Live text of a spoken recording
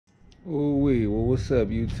Ooh-wee, well, what's up,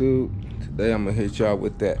 YouTube? Today I'm gonna hit y'all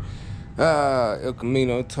with that El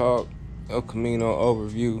Camino talk, El Camino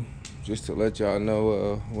overview, just to let y'all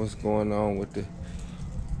know what's going on with the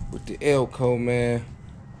Elco, man.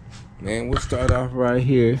 Man, we'll start off right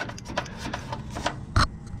here.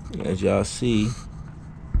 As y'all see,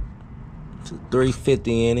 it's a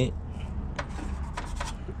 350 in it.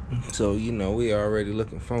 So, you know, we already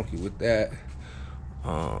looking funky with that.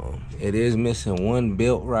 It is missing one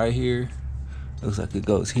belt right here. Looks like it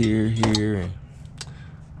goes here, and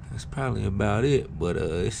that's probably about it. But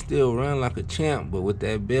it still run like a champ. But with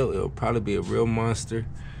that belt, it'll probably be a real monster.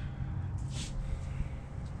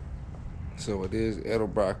 So it is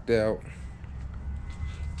Edelbrocked out.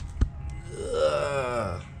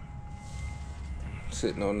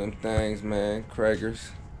 Sitting on them things, man. Kragers.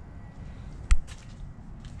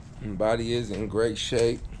 And body is in great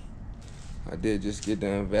shape. I did just get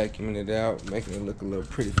done vacuuming it out, making it look a little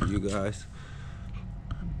pretty for you guys.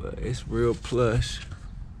 But it's real plush.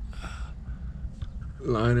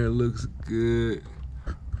 Liner looks good.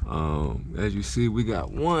 As you see, we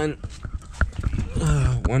got one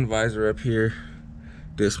visor up here.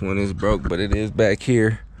 This one is broke, but it is back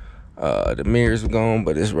here. The mirror's gone,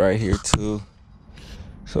 but it's right here too.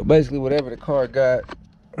 So basically, whatever the car got,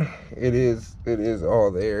 it is all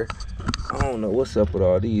there. I don't know what's up with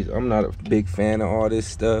all these. I'm not a big fan of all this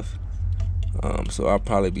stuff. So I'll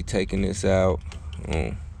probably be taking this out.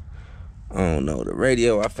 I don't know. The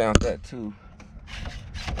radio, I found that too.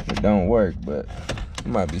 It don't work, but it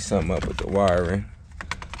might be something up with the wiring,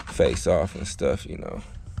 face off and stuff, you know.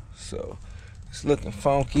 So it's looking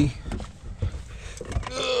funky.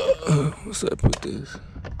 What's up with this?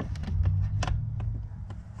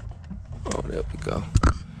 Oh, there we go.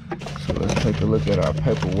 So let's take a look at our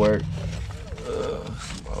paperwork.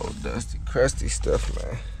 Some old dusty, crusty stuff,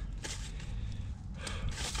 man.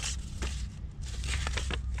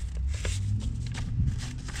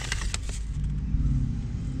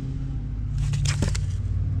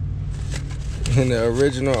 And the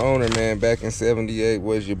original owner, man, back in '78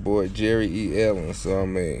 was your boy Jerry E. Ellen. So I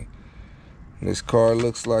mean, this car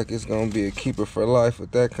looks like it's gonna be a keeper for life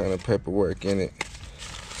with that kind of paperwork in it.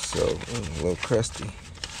 So a little crusty.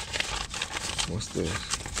 What's this?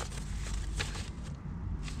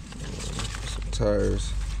 Some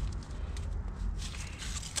tires.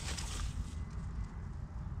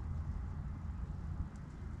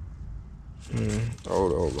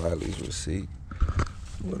 Old O'Reilly's receipt.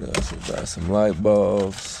 What else? We got some light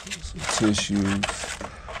bulbs, some tissues,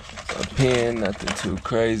 a pen, nothing too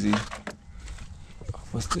crazy.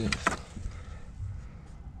 What's this?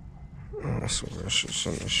 Oh,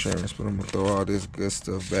 some insurance, but I'm gonna throw all this good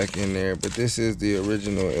stuff back in there. But this is the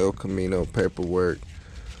original El Camino paperwork.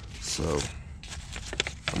 So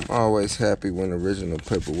I'm always happy when original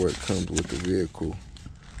paperwork comes with the vehicle.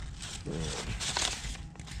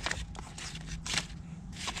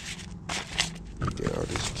 Get all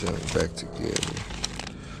this junk back together.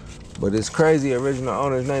 But it's crazy, original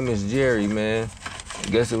owner's name is Jerry, man. I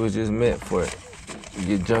guess it was just meant for it.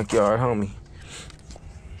 Get junkyard homie.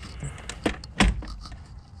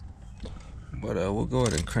 But we'll go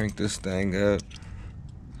ahead and crank this thing up.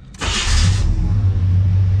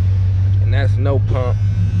 And that's no pump.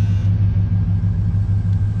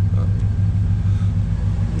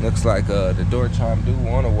 Looks like the door chime do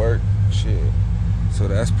want to work. Shit. So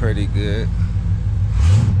that's pretty good.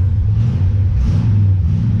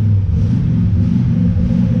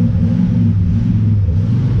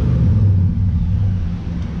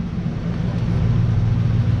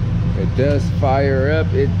 It does fire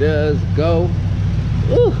up, it does go.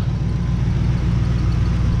 Woo.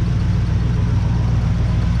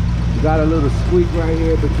 You got a little squeak right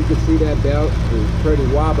here, but you can see that belt is pretty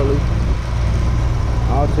wobbly.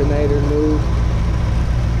 Alternator new.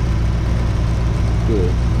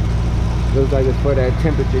 Good. Looks like it's for that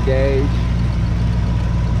temperature gauge.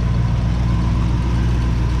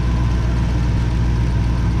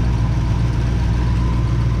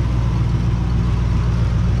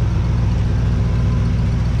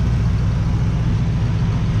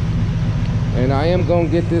 And I am gonna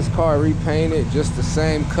get this car repainted just the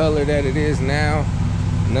same color that it is now.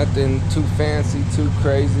 Nothing too fancy, too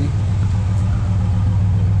crazy.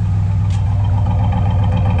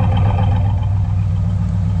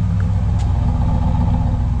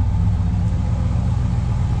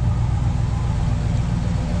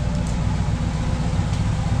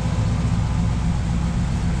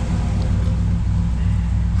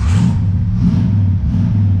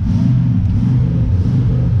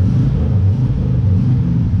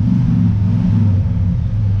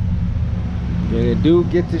 do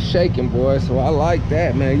get to shaking, boy, so I like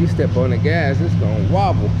that, man. You step on the gas, it's gonna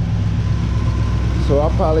wobble. So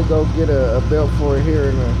I'll probably go get a belt for it here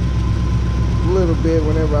in a little bit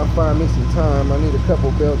whenever I find me some time. I need a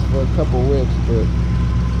couple belts for a couple whips, but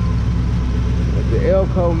the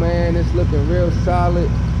Elko, man, it's looking real solid,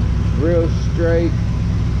 real straight.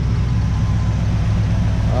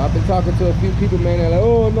 I've been talking to a few people, man, they're like,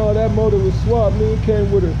 oh no, that motor was swapped, man. It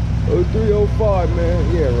came with a 305,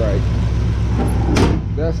 man. Yeah, right.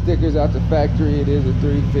 That sticker's out the factory. It is a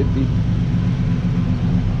 350.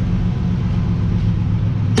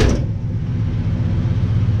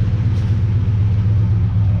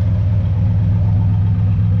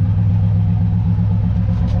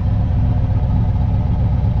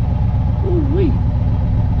 Ooh-wee.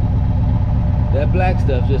 That black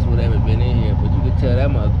stuff just whatever been in here, but you can tell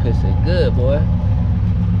that mother pissing good, boy.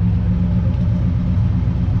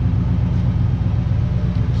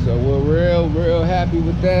 So we're real happy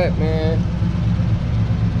with that, man.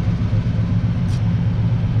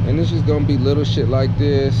 And it's just gonna be little shit like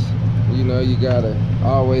this. You know, you gotta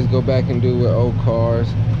always go back and do with old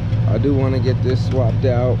cars. I do want to get this swapped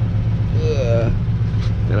out.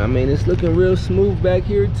 And I mean, it's looking real smooth back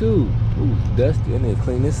here too. Ooh, it's dusty. I need to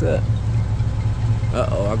clean this up.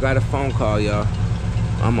 Uh-oh, I got a phone call, y'all.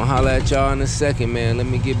 I'm gonna holler at y'all in a second, man. Let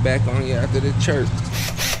me get back on you after the church.